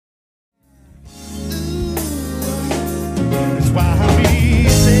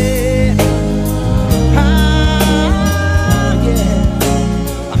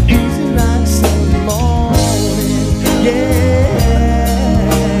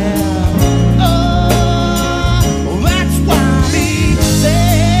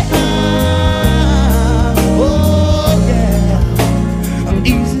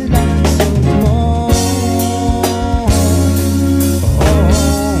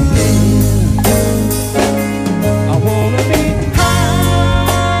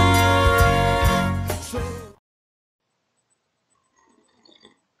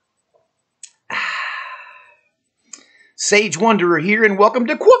Sage Wanderer here, and welcome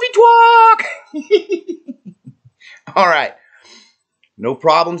to Coffee Talk! All right. No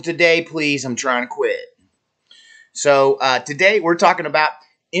problems today, please. I'm trying to quit. So, today we're talking about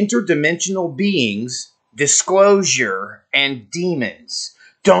interdimensional beings, disclosure, and demons.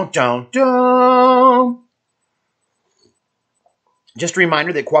 Dun. Just a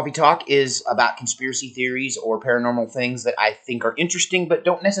reminder that Coffee Talk is about conspiracy theories or paranormal things that I think are interesting but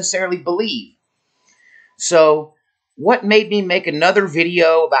don't necessarily believe. So, what made me make another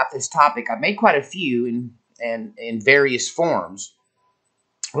video about this topic? I've made quite a few in various forms.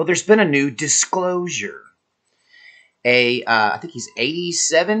 Well, there's been a new disclosure. I think he's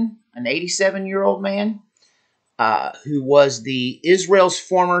 87, an 87-year-old man who was the Israel's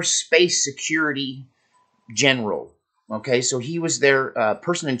former space security general. Okay, so he was their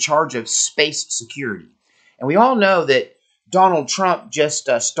person in charge of space security. And we all know that Donald Trump just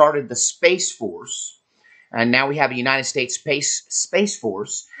started the Space Force. And now we have a United States Space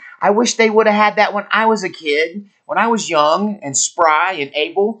Force. I wish they would have had that when I was a kid, when I was young and spry and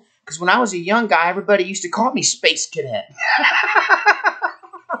able. Because when I was a young guy, everybody used to call me Space Cadet.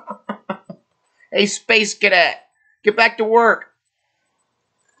 Hey, Space Cadet, get back to work.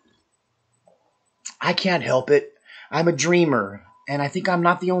 I can't help it. I'm a dreamer, and I think I'm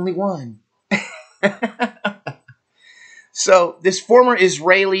not the only one. So, this former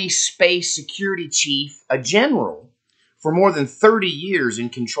Israeli space security chief, a general, for more than 30 years in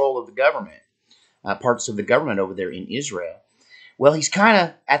control of the government, parts of the government over there in Israel. Well, he's kind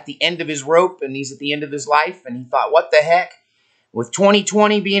of at the end of his rope, and he's at the end of his life, and he thought, what the heck? With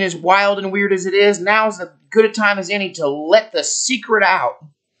 2020 being as wild and weird as it is, now's as good a time as any to let the secret out.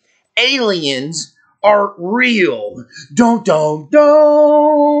 Aliens are real. Dun.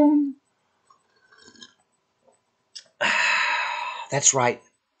 That's right.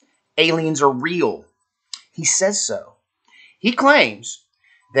 Aliens are real. He says so. He claims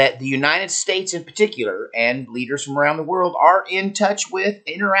that the United States in particular and leaders from around the world are in touch with,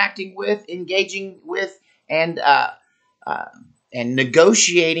 interacting with, engaging with, and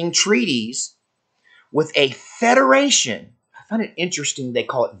negotiating treaties with a federation. I find it interesting they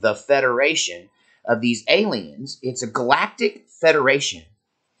call it the Federation of these aliens. It's a galactic federation.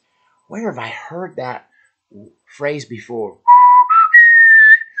 Where have I heard that phrase before?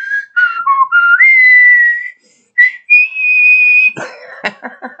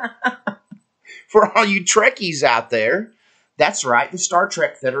 For all you Trekkies out there, that's right, the Star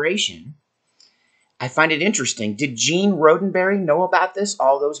Trek Federation. I find it interesting. Did Gene Roddenberry know about this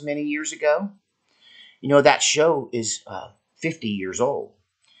all those many years ago? You know, that show is 50 years old.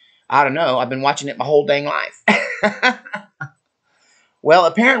 I don't know. I've been watching it my whole dang life. Well,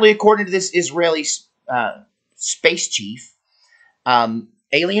 apparently, according to this Israeli space chief,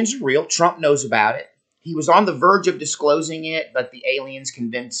 aliens are real. Trump knows about it. He was on the verge of disclosing it, but the aliens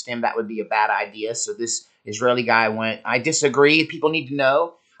convinced him that would be a bad idea. So this Israeli guy went, I disagree. People need to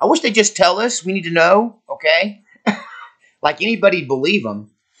know. I wish they'd just tell us. We need to know, okay? Like anybody believe them.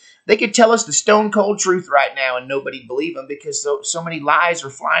 They could tell us the stone cold truth right now and nobody'd believe them because so many lies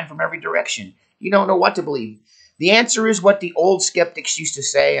are flying from every direction. You don't know what to believe. The answer is what the old skeptics used to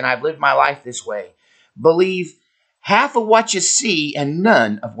say, and I've lived my life this way. Believe half of what you see and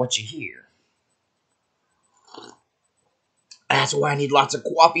none of what you hear. That's why I need lots of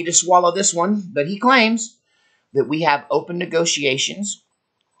coffee to swallow this one. But he claims that we have open negotiations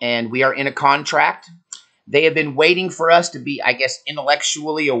and we are in a contract. They have been waiting for us to be, I guess,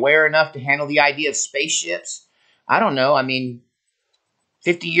 intellectually aware enough to handle the idea of spaceships. I don't know. I mean,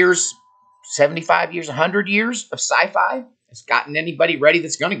 50 years, 75 years, 100 years of sci-fi has gotten anybody ready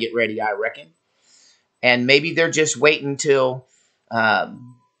that's going to get ready, I reckon. And maybe they're just waiting till, I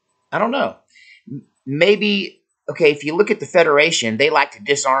don't know. Maybe... Okay, if you look at the Federation, they like to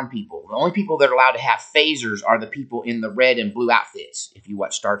disarm people. The only people that are allowed to have phasers are the people in the red and blue outfits, if you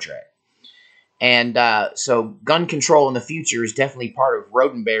watch Star Trek. And so gun control in the future is definitely part of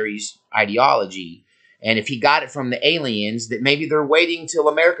Roddenberry's ideology. And if he got it from the aliens, that maybe they're waiting till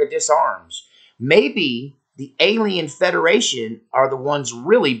America disarms. Maybe the alien Federation are the ones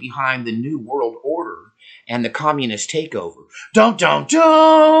really behind the New World Order and the communist takeover. Dun.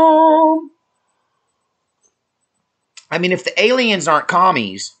 I mean, if the aliens aren't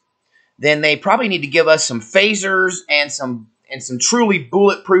commies, then they probably need to give us some phasers and some truly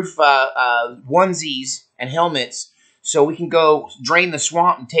bulletproof onesies and helmets so we can go drain the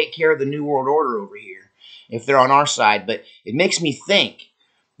swamp and take care of the New World Order over here if they're on our side. But it makes me think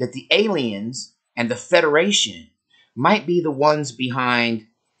that the aliens and the Federation might be the ones behind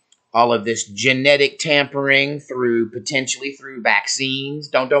all of this genetic tampering potentially through vaccines,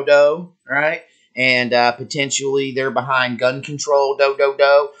 right? and potentially they're behind gun control,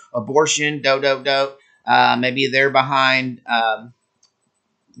 abortion, maybe they're behind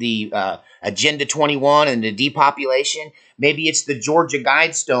the Agenda 21 and the depopulation. Maybe it's the Georgia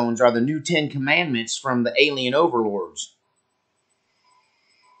Guidestones or the new 10 Commandments from the alien overlords.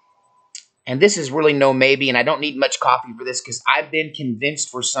 And this is really no maybe, and I don't need much coffee for this because I've been convinced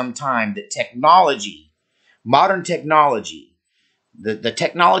for some time that technology, modern technology, the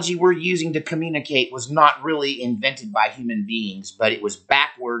technology we're using to communicate was not really invented by human beings, but it was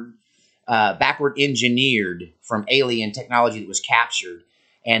backward engineered from alien technology that was captured.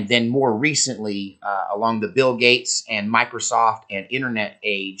 And then more recently, along the Bill Gates and Microsoft and internet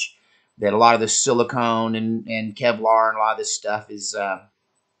age, that a lot of the silicone and Kevlar and a lot of this stuff is, well,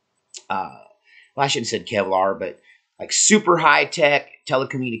 I shouldn't have said Kevlar, but like super high tech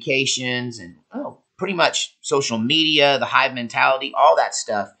telecommunications and pretty much social media, the hive mentality, all that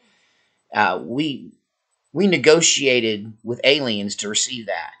stuff. We negotiated with aliens to receive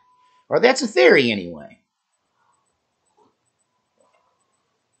that, or that's a theory anyway.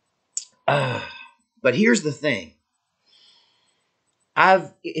 But here's the thing.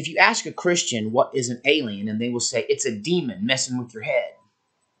 If you ask a Christian what is an alien, and they will say it's a demon messing with your head.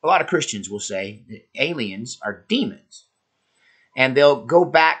 A lot of Christians will say that aliens are demons. And they'll go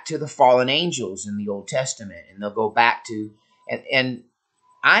back to the fallen angels in the Old Testament. And they'll go back to, and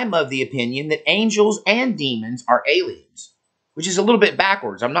I'm of the opinion that angels and demons are aliens, which is a little bit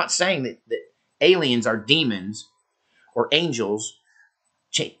backwards. I'm not saying that aliens are demons or angels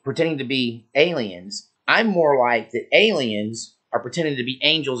pretending to be aliens. I'm more like that aliens are pretending to be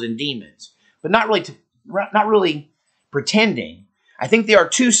angels and demons, but not really pretending. I think there are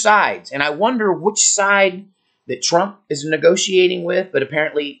two sides, and I wonder which side that Trump is negotiating with, but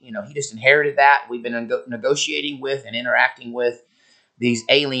apparently, he just inherited that. We've been negotiating with and interacting with these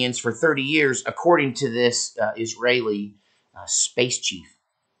aliens for 30 years, according to this Israeli space chief.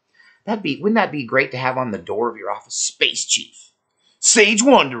 Wouldn't that be great to have on the door of your office? Space chief. Sage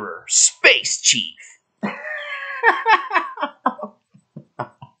Wanderer, space chief.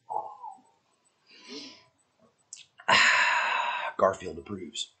 Garfield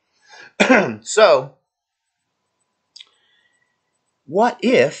approves. So, what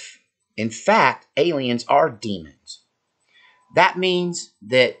if, in fact, aliens are demons? That means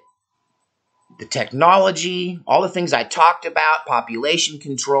that the technology, all the things I talked about, population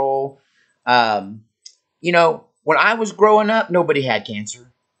control, when I was growing up, nobody had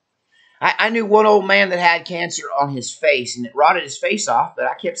cancer. I knew one old man that had cancer on his face, and it rotted his face off, but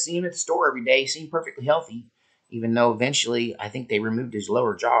I kept seeing him at the store every day. He seemed perfectly healthy, even though eventually I think they removed his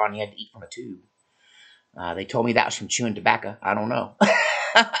lower jaw and he had to eat from a tube. They told me that was from chewing tobacco. I don't know.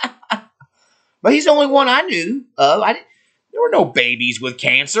 But he's the only one I knew of. There were no babies with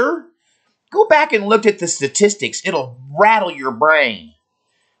cancer. Go back and look at the statistics. It'll rattle your brain.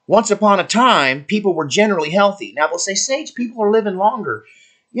 Once upon a time, people were generally healthy. Now they'll say, Sage, people are living longer.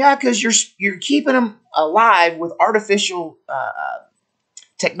 Yeah, because you're keeping them alive with artificial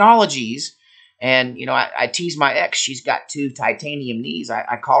technologies. And, I tease my ex. She's got 2 titanium knees.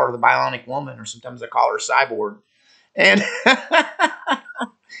 I call her the bionic woman, or sometimes I call her cyborg. And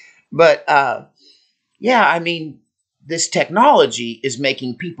but, yeah, I mean, this technology is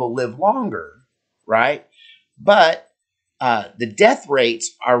making people live longer, right? But the death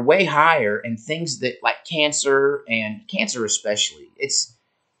rates are way higher, and things that like cancer especially,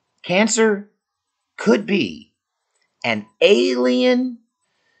 cancer could be an alien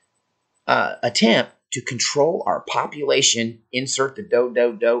attempt to control our population. Insert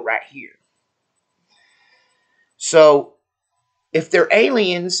the right here. So if they're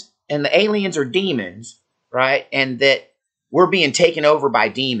aliens and the aliens are demons, right, and that we're being taken over by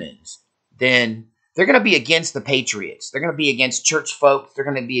demons, then they're going to be against the patriots. They're going to be against church folk. They're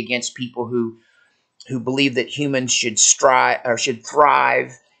going to be against people who believe that humans should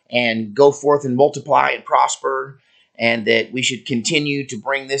thrive and go forth and multiply and prosper, and that we should continue to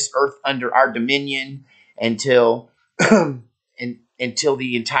bring this earth under our dominion until until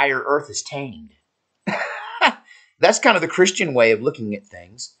the entire earth is tamed. That's kind of the Christian way of looking at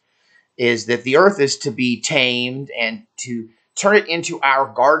things, is that the earth is to be tamed and to turn it into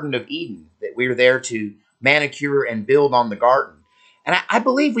our Garden of Eden, that we're there to manicure and build on the garden. And I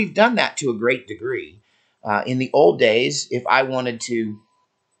believe we've done that to a great degree. In the old days, if I wanted to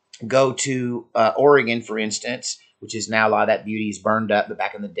go to Oregon, for instance, which is now a lot of that beauty is burned up, but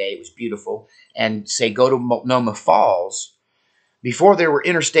back in the day it was beautiful, and say go to Multnomah Falls, before there were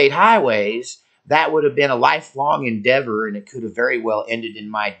interstate highways, that would have been a lifelong endeavor, and it could have very well ended in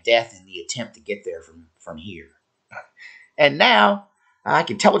my death in the attempt to get there from here. And now I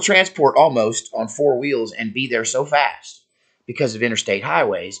can teletransport almost on four wheels and be there so fast because of interstate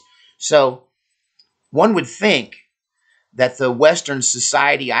highways. So one would think that the Western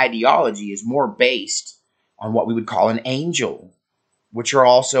society ideology is more based on what we would call an angel, which are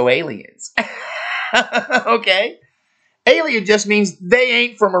also aliens. Okay? Alien just means they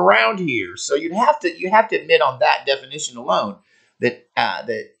ain't from around here. So you have to admit on that definition alone that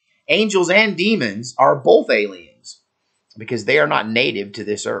angels and demons are both aliens because they are not native to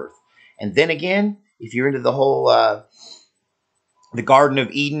this earth. And then again, if you're into the whole the Garden of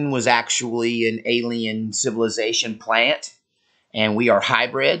Eden was actually an alien civilization plant, and we are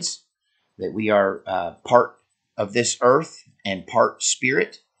hybrids, that we are part of this earth and part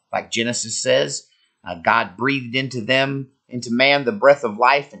spirit, like Genesis says. God breathed into man, the breath of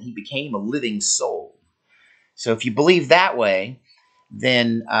life, and he became a living soul. So if you believe that way,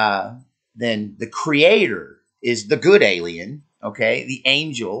 then the Creator is the good alien, okay, the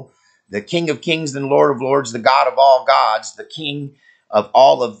angel, the King of Kings and Lord of Lords, the God of all gods, the King of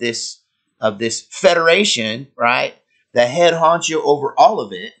all of this federation, right? The head honcho over all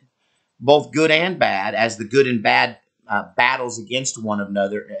of it, both good and bad, as the good and bad battles against one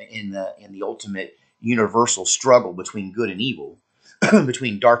another in the ultimate universal struggle between good and evil,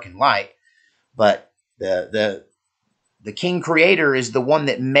 between dark and light. But the King Creator is the one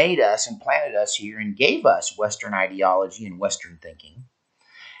that made us and planted us here and gave us Western ideology and Western thinking.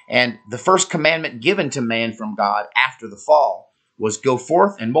 And the first commandment given to man from God after the fall was go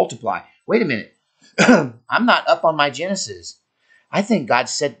forth and multiply. Wait a minute. I'm not up on my Genesis. I think God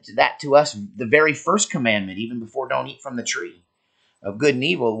said that to us. The very first commandment, even before don't eat from the tree of good and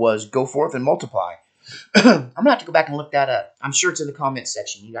evil, was go forth and multiply. I'm going to have to go back and look that up. I'm sure it's in the comments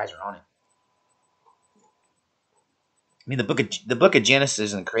section. You guys are on it. I mean, the book of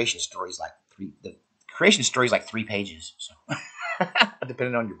Genesis and the creation story is like three pages. So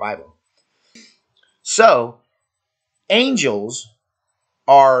depending on your Bible. So angels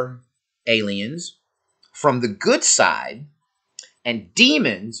are aliens from the good side, and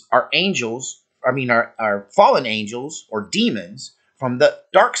demons are angels. I mean, are fallen angels or demons from the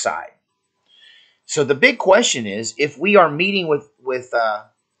dark side. So the big question is, if we are meeting with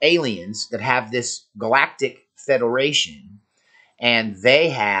aliens that have this galactic federation, and they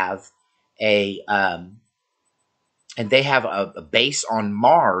have a a base on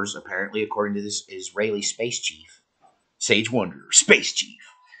Mars, apparently, according to this Israeli space chief, Sage Wonder, space chief.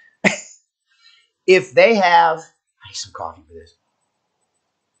 If they have, I need some coffee for this.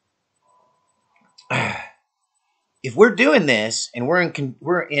 If we're doing this and we're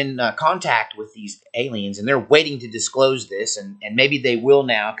in contact with these aliens and they're waiting to disclose this, and maybe they will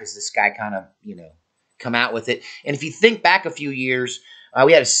now because this guy kind of come out with it. And if you think back a few years,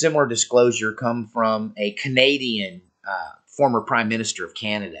 we had a similar disclosure come from a Canadian former Prime Minister of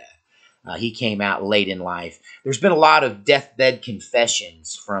Canada. He came out late in life. There's been a lot of deathbed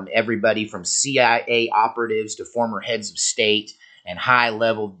confessions from everybody from CIA operatives to former heads of state and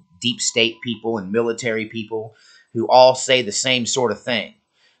high-level deep state people and military people who all say the same sort of thing.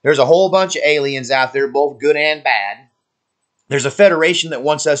 There's a whole bunch of aliens out there, both good and bad. There's a federation that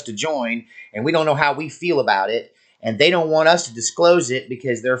wants us to join, and we don't know how we feel about it, and they don't want us to disclose it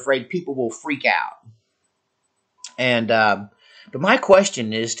because they're afraid people will freak out. And but my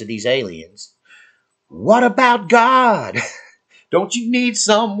question is to these aliens, what about God? Don't you need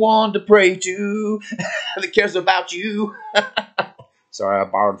someone to pray to that cares about you? Sorry, I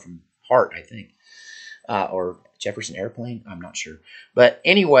borrowed from Hart, I think. Or Jefferson Airplane, I'm not sure. But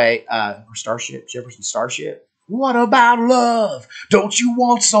anyway, or Starship, Jefferson Starship. What about love? Don't you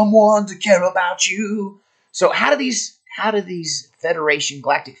want someone to care about you? So how do these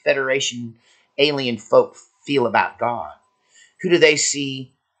Galactic Federation alien folk feel about God? Who do they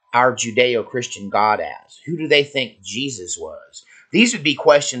see our Judeo-Christian God as? Who do they think Jesus was? These would be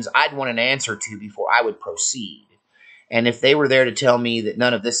questions I'd want an answer to before I would proceed. And if they were there to tell me that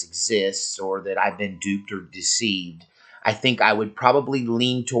none of this exists or that I've been duped or deceived, I think I would probably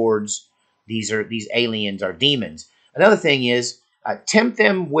lean towards these aliens are demons. Another thing is tempt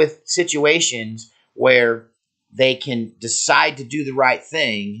them with situations where they can decide to do the right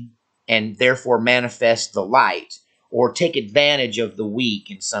thing and therefore manifest the light, or take advantage of the weak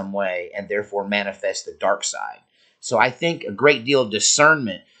in some way and therefore manifest the dark side. So I think a great deal of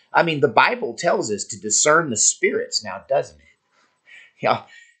discernment. I mean, the Bible tells us to discern the spirits now, doesn't it? Yeah,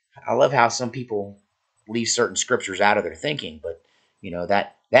 I love how some people leave certain scriptures out of their thinking, but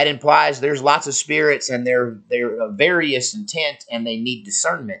that implies there's lots of spirits and they're of various intent and they need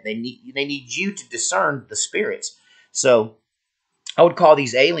discernment. They need you to discern the spirits. So I would call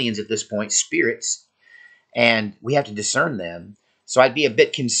these aliens at this point spirits, and we have to discern them. So I'd be a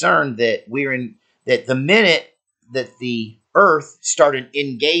bit concerned that that the minute that the Earth started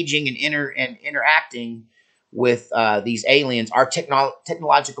engaging and interacting with these aliens, our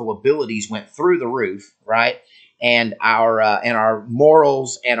technological abilities went through the roof, right? And our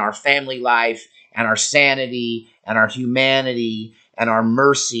morals and our family life and our sanity and our humanity and our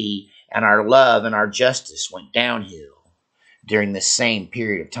mercy and our love and our justice went downhill during the same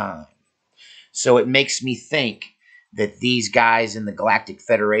period of time. So it makes me think that these guys in the Galactic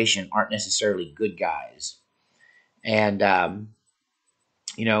Federation aren't necessarily good guys. And,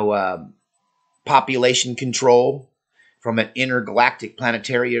 you know, population control from an intergalactic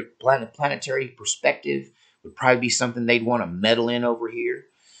planetary perspective would probably be something they'd want to meddle in over here.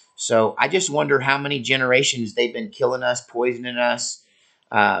 So I just wonder how many generations they've been killing us, poisoning us.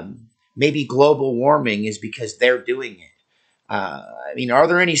 Maybe global warming is because they're doing it. I mean, are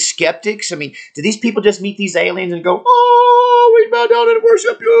there any skeptics? I mean, do these people just meet these aliens and go, "Oh, we bow down and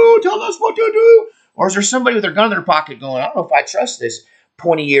worship you, tell us what to do"? Or is there somebody with their gun in their pocket going, "I don't know if I trust this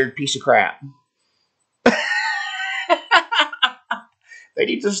pointy-eared piece of crap"? They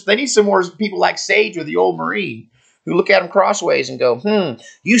need some more people like Sage or the old Marine who look at them crossways and go,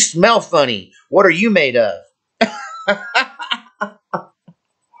 "You smell funny. What are you made of?"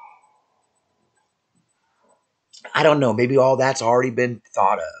 I don't know. Maybe all that's already been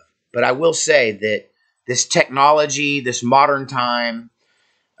thought of. But I will say that this technology, this modern time,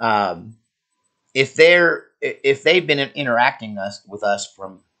 um, if they've been interacting with us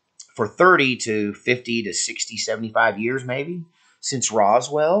for 30 to 50 to 60, 75 years, maybe since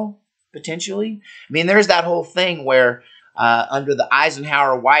Roswell, potentially. I mean, there's that whole thing where under the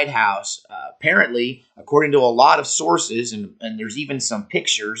Eisenhower White House, apparently, according to a lot of sources, and there's even some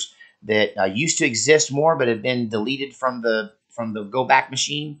pictures that used to exist more but have been deleted from the Go Back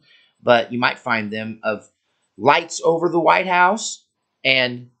machine, but you might find them, of lights over the White House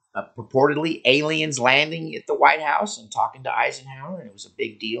and purportedly aliens landing at the White House and talking to Eisenhower, and it was a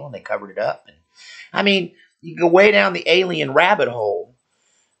big deal, and they covered it up. And I mean, you go way down the alien rabbit hole,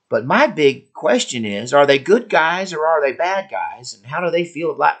 but my big question is, are they good guys or are they bad guys? And how do they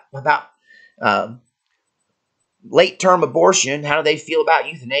feel about late-term abortion? How do they feel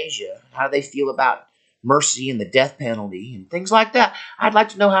about euthanasia? How do they feel about mercy and the death penalty and things like that? I'd like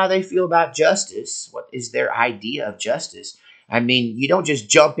to know how they feel about justice. What is their idea of justice? I mean, you don't just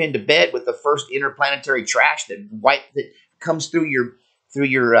jump into bed with the first interplanetary trash that comes through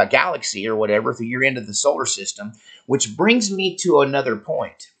your galaxy or whatever, through your end of the solar system, which brings me to another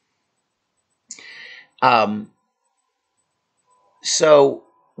point. So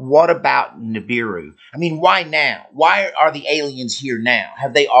what about Nibiru? I mean, why now? Why are the aliens here now?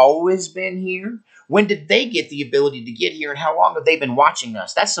 Have they always been here? When did they get the ability to get here, and how long have they been watching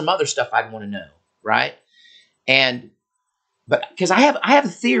us? That's some other stuff I'd want to know, right? But because I have a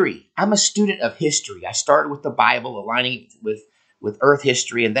theory. I'm a student of history. I started with the Bible, aligning it with Earth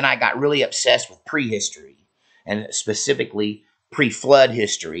history, and then I got really obsessed with prehistory, and specifically pre-flood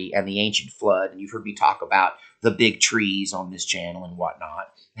history and the ancient flood. And you've heard me talk about the big trees on this channel and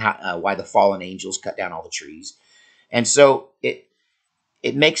whatnot, why the fallen angels cut down all the trees. And so it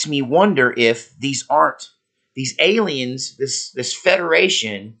makes me wonder if these aliens, this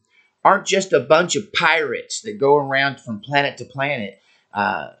Federation, aren't just a bunch of pirates that go around from planet to planet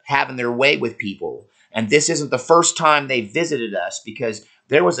having their way with people. And this isn't the first time they visited us, because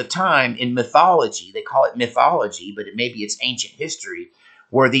there was a time in mythology, they call it mythology, but maybe it's ancient history,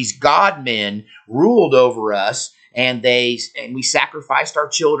 where these god men ruled over us, and we sacrificed our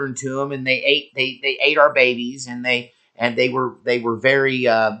children to them, and they ate our babies, and they were very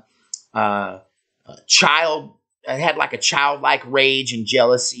had like a childlike rage and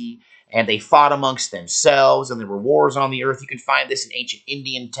jealousy, and they fought amongst themselves, and there were wars on the earth. You can find this in ancient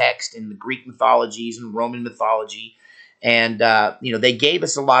Indian text, in the Greek mythologies and Roman mythology. And, they gave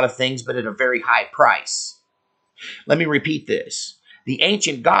us a lot of things, but at a very high price. Let me repeat this. The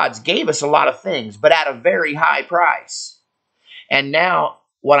ancient gods gave us a lot of things, but at a very high price. And now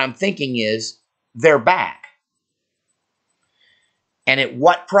what I'm thinking is, they're back. And at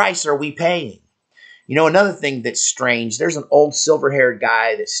what price are we paying? You know, another thing that's strange, there's an old silver-haired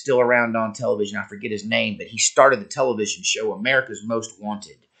guy that's still around on television. I forget his name, but he started the television show America's Most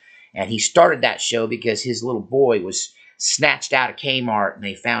Wanted. And he started that show because his little boy was snatched out of Kmart, and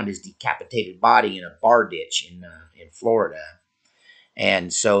they found his decapitated body in a bar ditch in Florida.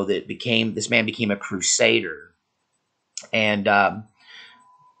 And so this man became a crusader. And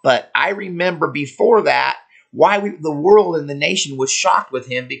but I remember before that why the world and the nation was shocked with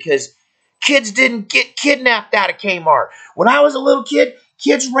him, because kids didn't get kidnapped out of Kmart. When I was a little kid,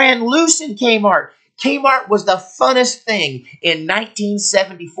 kids ran loose in Kmart. Kmart was the funnest thing in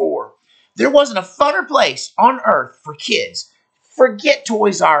 1974. There wasn't a funner place on earth for kids. Forget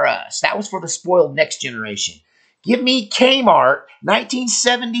Toys R Us. That was for the spoiled next generation. Give me Kmart,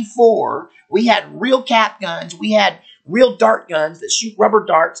 1974. We had real cap guns. We had real dart guns that shoot rubber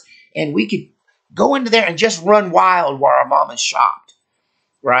darts, and we could go into there and just run wild while our mamas shopped,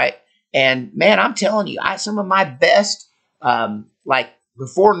 right? And man, I'm telling you, some of my best, like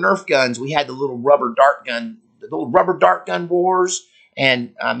before Nerf guns, we had the little rubber dart gun, the little rubber dart gun wars,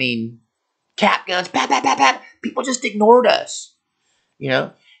 and I mean, cap guns, pat, pat, pat, pat. People just ignored us. You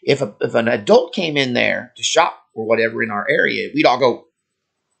know, if an adult came in there to shop or whatever in our area, we'd all go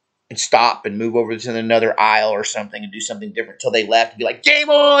and stop and move over to another aisle or something and do something different till they left and be like, game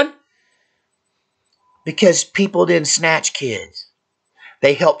on! Because people didn't snatch kids.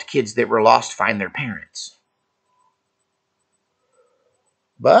 They helped kids that were lost find their parents.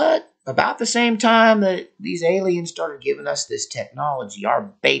 But about the same time that these aliens started giving us this technology, our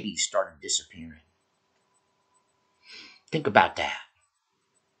babies started disappearing. Think about that.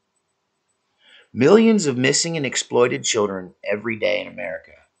 Millions of missing and exploited children every day in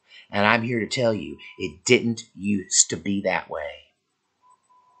America. And I'm here to tell you, it didn't used to be that way.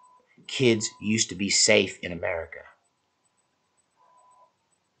 Kids used to be safe in America.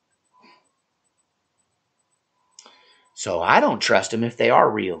 So I don't trust them if they are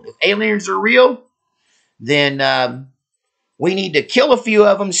real. If aliens are real, then we need to kill a few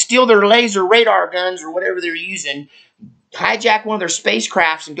of them, steal their laser radar guns or whatever they're using, hijack one of their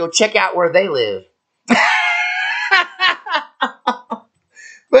spacecrafts and go check out where they live.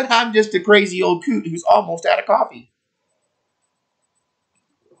 But I'm just a crazy old coot who's almost out of coffee.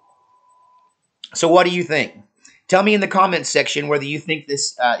 So what do you think? Tell me in the comments section whether you think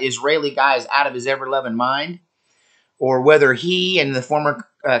this Israeli guy is out of his ever-loving mind, or whether he and the former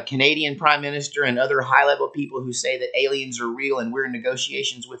Canadian Prime Minister and other high-level people who say that aliens are real and we're in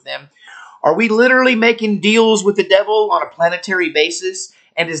negotiations with them, are we literally making deals with the devil on a planetary basis?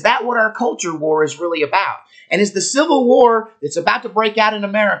 And is that what our culture war is really about? And is the civil war that's about to break out in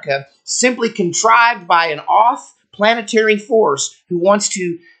America simply contrived by an off-planetary force who wants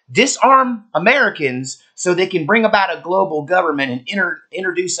to disarm Americans so they can bring about a global government and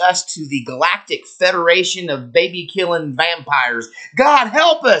introduce us to the Galactic Federation of baby-killing vampires? God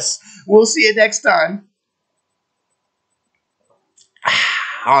help us! We'll see you next time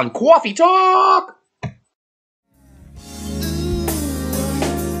on Coffee Talk.